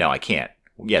 No, I can't.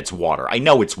 Yeah, it's water. I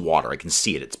know it's water. I can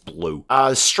see it. It's blue.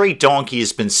 Stray donkey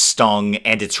has been stung,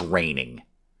 and it's raining.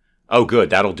 Oh, good.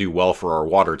 That'll do well for our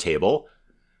water table.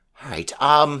 All right.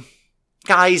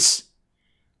 Guys,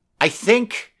 I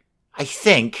think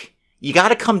You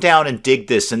gotta come down and dig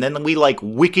this, and then we, like,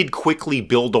 wicked quickly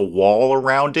build a wall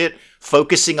around it,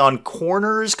 focusing on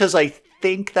corners, because I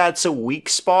think that's a weak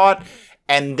spot,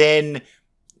 and then,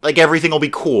 like, everything will be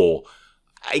cool,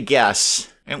 I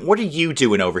guess. And what are you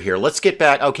doing over here? Let's get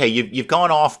back. Okay, you've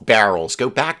gone off barrels. Go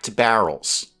back to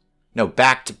barrels. No,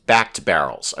 back to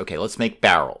barrels. Okay, let's make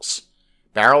barrels.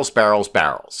 Barrels, barrels,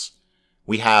 barrels.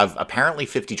 We have apparently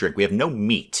 50 drink. We have no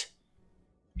meat.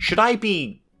 Should I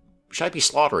be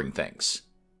slaughtering things?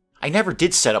 I never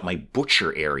did set up my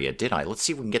butcher area, did I? Let's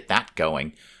see if we can get that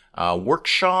going.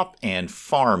 Workshop and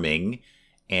farming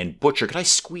and butcher. Could I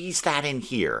squeeze that in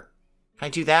here? Can I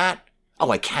do that?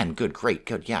 Oh, I can. Good, great,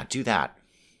 good. Yeah, do that.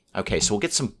 Okay, so we'll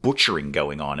get some butchering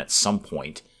going on at some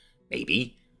point.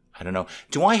 Maybe. I don't know.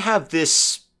 Do I have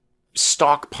this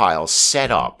stockpile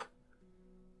set up?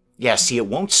 Yeah, see, it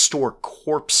won't store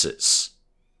corpses.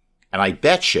 And I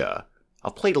betcha,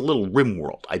 I've played a little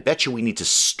RimWorld. I bet you we need to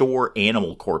store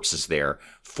animal corpses there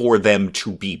for them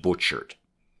to be butchered.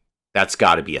 That's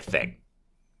got to be a thing.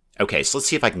 Okay, so let's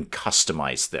see if I can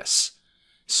customize this.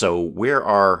 So where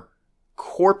are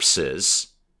corpses?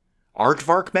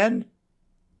 Aardvark men?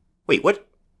 Wait, what?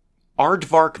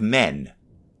 Aardvark men.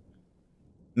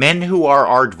 Men who are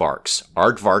aardvarks.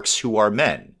 Aardvarks who are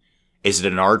men. Is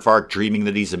it an aardvark dreaming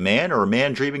that he's a man, or a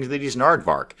man dreaming that he's an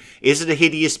aardvark? Is it a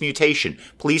hideous mutation?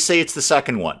 Please say it's the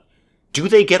second one. Do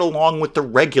they get along with the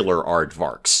regular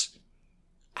aardvarks?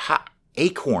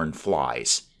 Acorn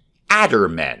flies. Adder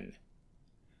men.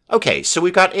 Okay, so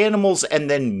we've got animals and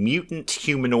then mutant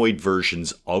humanoid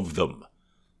versions of them.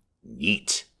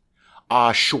 Neat.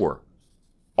 Sure.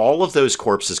 All of those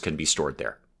corpses can be stored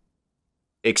there.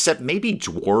 Except maybe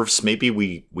dwarves. Maybe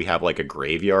we have like a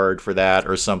graveyard for that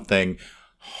or something.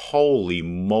 Holy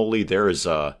moly, there's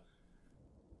a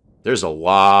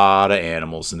lot of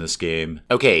animals in this game.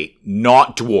 Okay,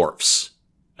 not dwarfs.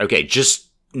 Okay,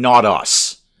 just not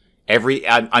us.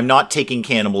 I'm not taking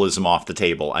cannibalism off the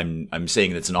table. I'm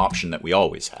saying it's an option that we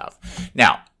always have.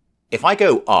 Now, if I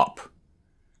go up,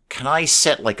 can I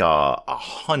set like a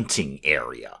hunting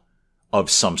area of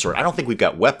some sort? I don't think we've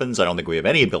got weapons. I don't think we have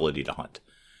any ability to hunt.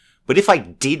 But if I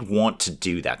did want to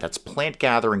do that, that's plant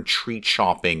gathering, tree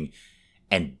chopping,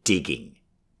 and digging.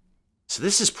 So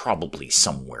this is probably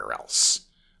somewhere else.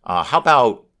 How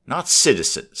about, not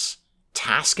citizens,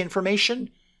 task information?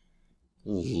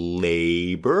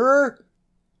 Labor?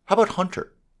 How about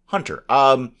hunter? Hunter.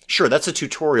 Sure, that's a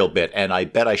tutorial bit, and I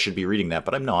bet I should be reading that,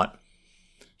 but I'm not.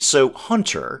 So,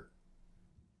 hunter.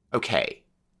 Okay.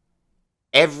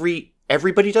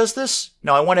 Everybody does this?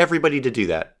 No, I want everybody to do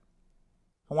that.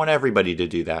 I want everybody to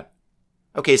do that.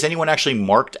 Okay, is anyone actually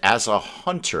marked as a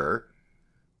hunter?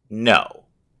 No.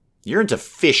 You're into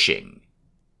fishing.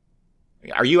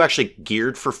 Are you actually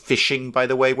geared for fishing, by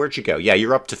the way? Where'd you go? Yeah,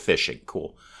 you're up to fishing.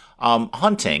 Cool.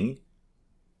 Hunting.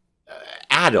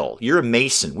 Adel, you're a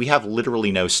mason. We have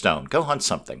literally no stone. Go hunt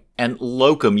something. And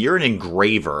Locum, you're an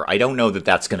engraver. I don't know that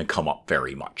that's going to come up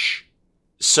very much.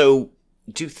 So,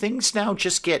 do things now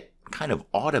just get kind of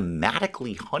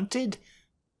automatically hunted?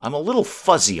 I'm a little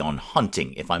fuzzy on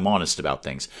hunting, if I'm honest about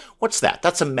things. What's that?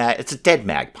 It's a dead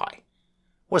magpie.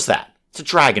 What's that? It's a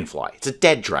dragonfly. It's a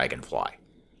dead dragonfly.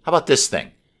 How about this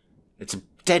thing? It's a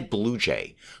dead blue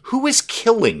jay. Who is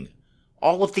killing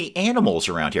all of the animals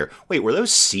around here? Wait, were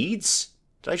those seeds?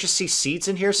 Did I just see seeds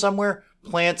in here somewhere?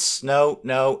 Plants? No.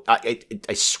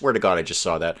 I swear to God I just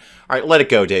saw that. All right, let it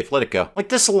go, Dave. Let it go. Like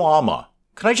this llama.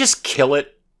 Can I just kill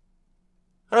it?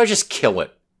 How do I just kill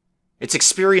it? It's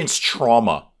experienced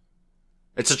trauma.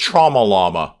 It's a trauma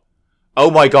llama.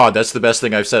 Oh my God, that's the best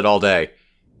thing I've said all day.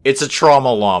 It's a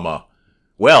trauma llama.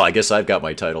 Well, I guess I've got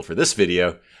my title for this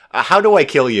video. How do I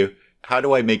kill you? How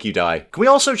do I make you die? Can we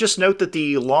also just note that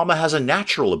the llama has a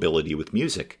natural ability with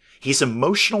music? He's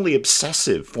emotionally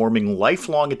obsessive, forming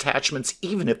lifelong attachments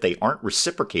even if they aren't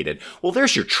reciprocated. Well,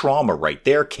 there's your trauma right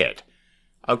there, kid.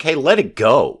 Okay, let it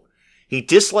go. He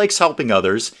dislikes helping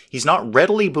others, he's not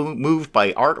readily moved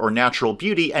by art or natural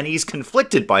beauty, and he's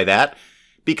conflicted by that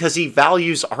because he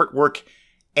values artwork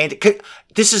and...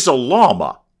 This is a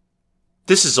llama.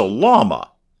 This is a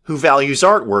llama who values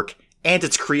artwork and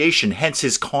its creation, hence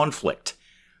his conflict.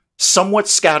 Somewhat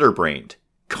scatterbrained,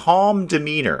 calm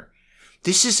demeanor.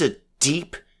 This is a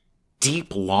deep,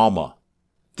 deep llama.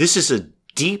 This is a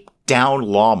deep down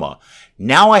llama.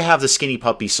 Now I have the Skinny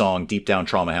Puppy song, Deep Down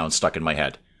Trauma Hound, stuck in my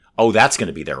head. Oh, that's going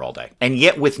to be there all day. And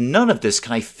yet with none of this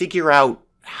can I figure out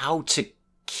how to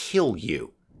kill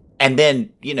you. And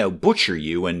then, butcher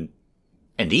you and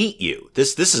eat you.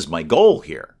 This is my goal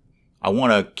here. I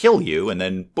want to kill you and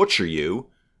then butcher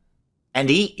you and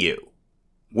eat you.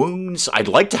 Wounds, I'd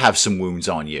like to have some wounds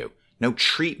on you. No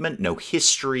treatment, no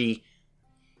history.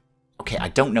 Okay, I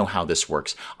don't know how this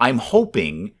works. I'm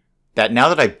hoping that now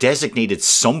that I've designated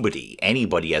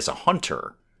anybody as a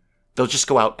hunter, they'll just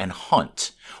go out and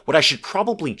hunt. What I should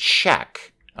probably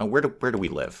check... where do we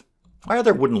live? Why are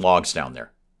there wooden logs down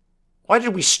there? Why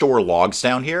did we store logs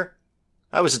down here?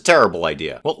 That was a terrible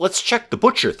idea. Well, let's check the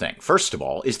butcher thing. First of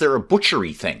all, is there a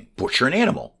butchery thing? Butcher an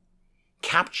animal.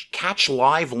 Catch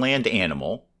live land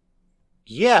animal.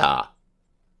 Yeah.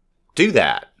 Do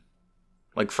that.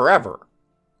 Like forever.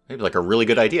 Maybe like a really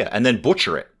good idea. And then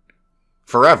butcher it.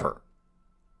 Forever.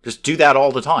 Just do that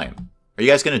all the time. Are you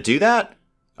guys going to do that?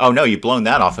 Oh no, you've blown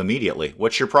that off immediately.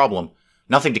 What's your problem?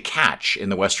 Nothing to catch in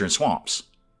the western swamps.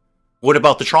 What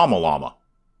about the trauma llama?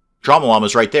 Trauma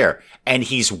llama's right there. And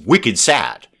he's wicked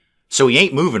sad. So he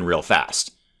ain't moving real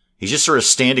fast. He's just sort of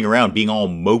standing around being all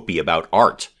mopey about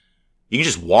art. You can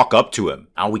just walk up to him.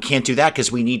 Oh, we can't do that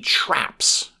because we need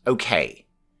traps. Okay.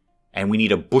 And we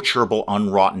need a butcherable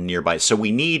unrotten nearby. So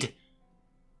we need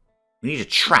a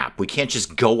trap. We can't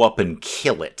just go up and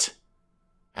kill it.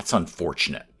 That's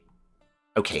unfortunate.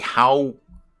 Okay, how...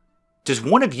 Does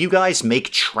one of you guys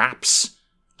make traps?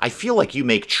 I feel like you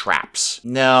make traps.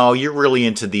 No, you're really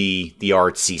into the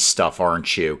artsy stuff,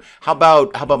 aren't you? How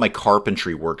about my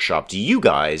carpentry workshop? Do you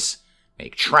guys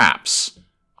make traps?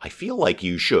 I feel like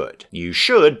you should. You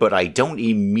should, but I don't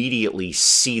immediately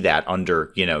see that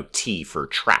under, T for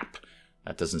trap.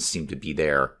 That doesn't seem to be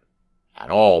there at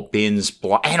all. Bins,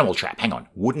 animal trap. Hang on.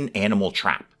 Wooden animal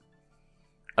trap.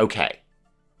 Okay.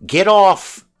 Get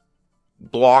off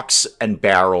blocks and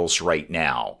barrels right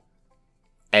now.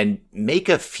 And make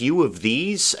a few of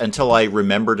these until I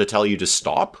remember to tell you to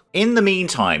stop. In the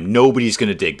meantime, nobody's going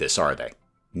to dig this, are they?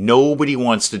 Nobody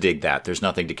wants to dig that. There's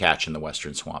nothing to catch in the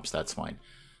western swamps. That's fine.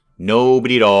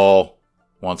 Nobody at all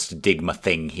wants to dig my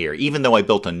thing here, even though I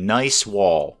built a nice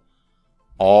wall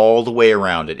all the way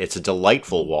around it. It's a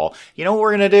delightful wall. You know what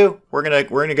we're going to do? We're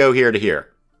going to go here to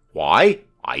here. Why?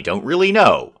 I don't really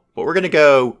know. But we're going to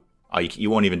go... Oh, you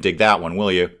won't even dig that one,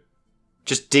 will you?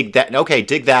 Just dig that. Okay,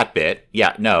 dig that bit.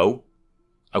 Yeah, no.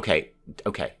 Okay.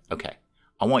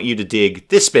 I want you to dig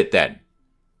this bit then.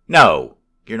 No.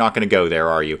 You're not going to go there,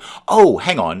 are you? Oh,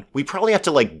 hang on. We probably have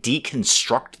to,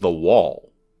 deconstruct the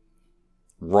wall.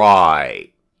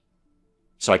 Right.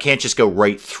 So I can't just go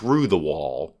right through the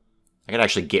wall. I gotta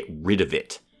actually get rid of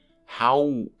it. How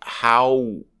do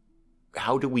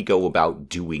we go about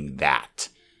doing that?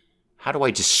 How do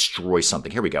I destroy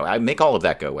something? Here we go. I make all of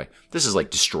that go away. This is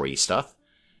destroy stuff.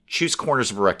 Choose corners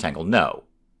of a rectangle. No.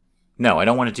 No, I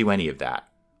don't want to do any of that.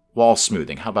 Wall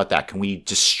smoothing. How about that? Can we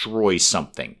destroy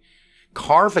something?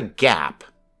 Carve a gap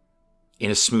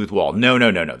in a smooth wall. No.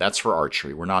 That's for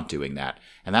archery. We're not doing that.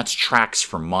 And that's tracks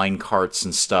for mine carts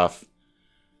and stuff.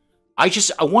 I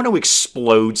want to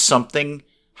explode something.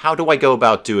 How do I go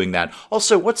about doing that?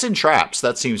 Also, what's in traps?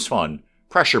 That seems fun.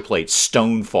 Pressure plate.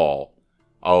 Stonefall.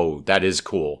 Oh, that is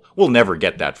cool. We'll never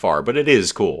get that far, but it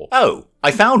is cool. Oh,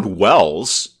 I found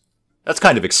wells. That's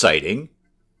kind of exciting.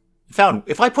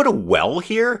 If I put a well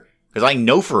here, because I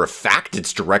know for a fact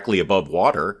it's directly above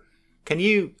water, can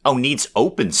you... Oh, needs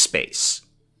open space.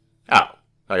 Oh,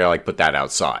 I gotta put that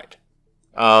outside.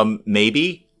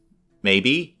 Maybe?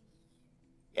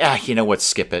 Yeah, you know what,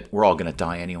 skip it. We're all gonna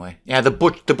die anyway. Yeah, the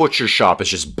butcher shop has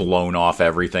just blown off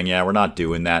everything. Yeah, we're not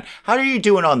doing that. How are you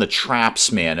doing on the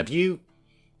traps, man? Have you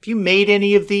made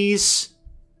any of these?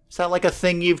 Is that a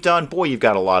thing you've done? Boy, you've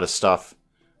got a lot of stuff.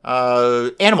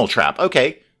 Animal trap.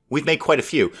 Okay, we've made quite a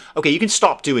few. Okay, you can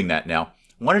stop doing that now.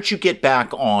 Why don't you get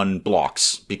back on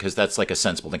blocks? Because that's a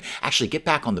sensible thing. Actually, get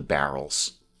back on the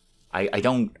barrels.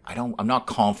 I'm not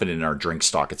confident in our drink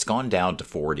stock. It's gone down to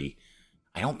 40.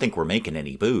 I don't think we're making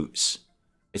any booze.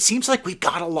 It seems like we've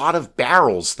got a lot of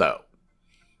barrels, though.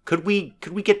 Could we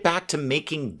get back to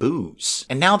making booze?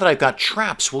 And now that I've got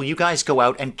traps, will you guys go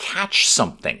out and catch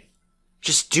something?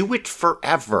 Just do it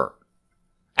forever.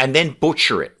 And then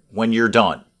butcher it when you're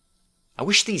done. I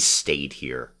wish these stayed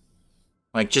here.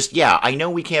 Yeah, I know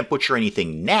we can't butcher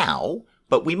anything now,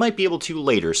 but we might be able to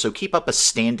later, so keep up a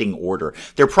standing order.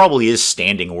 There probably is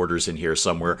standing orders in here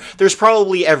somewhere. There's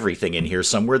probably everything in here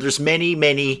somewhere. There's many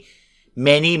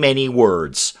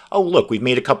words. Oh, look, we've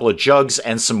made a couple of jugs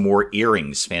and some more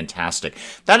earrings. Fantastic.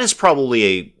 That is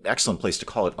probably an excellent place to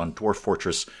call it on Dwarf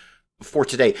Fortress for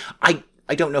today. I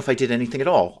don't know if I did anything at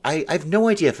all. I have no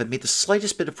idea if I've made the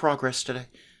slightest bit of progress today.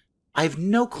 I have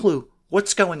no clue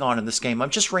what's going on in this game. I'm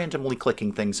just randomly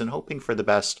clicking things and hoping for the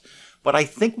best. But I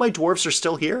think my dwarves are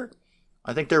still here.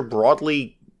 I think they're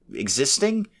broadly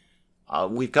existing.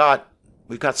 We've got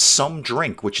some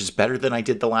drink, which is better than I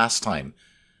did the last time.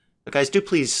 But guys, do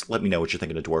please let me know what you're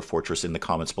thinking of Dwarf Fortress in the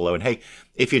comments below. And hey,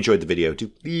 if you enjoyed the video, do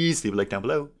please leave a like down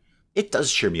below. It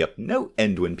does cheer me up no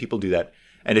end when people do that.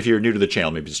 And if you're new to the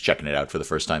channel, maybe just checking it out for the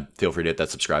first time, feel free to hit that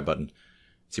subscribe button.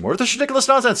 See more of this ridiculous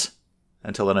nonsense.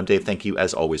 Until then, I'm Dave. Thank you,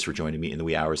 as always, for joining me in the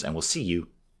wee hours, and we'll see you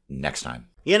next time.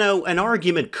 You know, an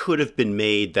argument could have been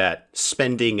made that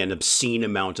spending an obscene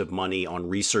amount of money on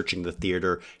researching the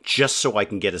theater just so I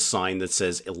can get a sign that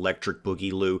says Electric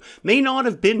Boogaloo may not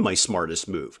have been my smartest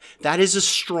move. That is a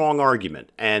strong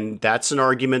argument, and that's an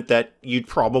argument that you'd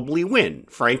probably win,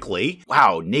 frankly.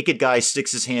 Wow, naked guy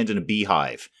sticks his hand in a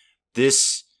beehive.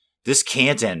 This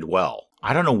can't end well.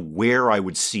 I don't know where I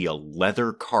would see a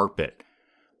leather carpet,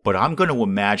 but I'm going to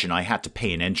imagine I had to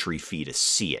pay an entry fee to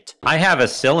see it. I have a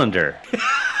cylinder.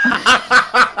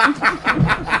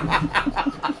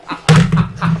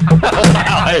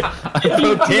 Wow, I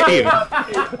broke Dave.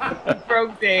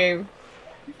 Broke Dave.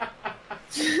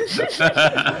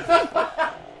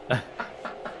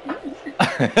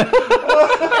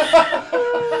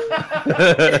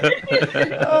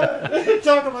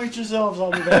 Talk amongst yourselves,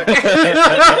 I'll be back.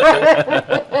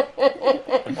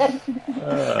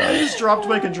 I just dropped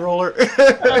my controller.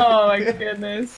 Oh my goodness.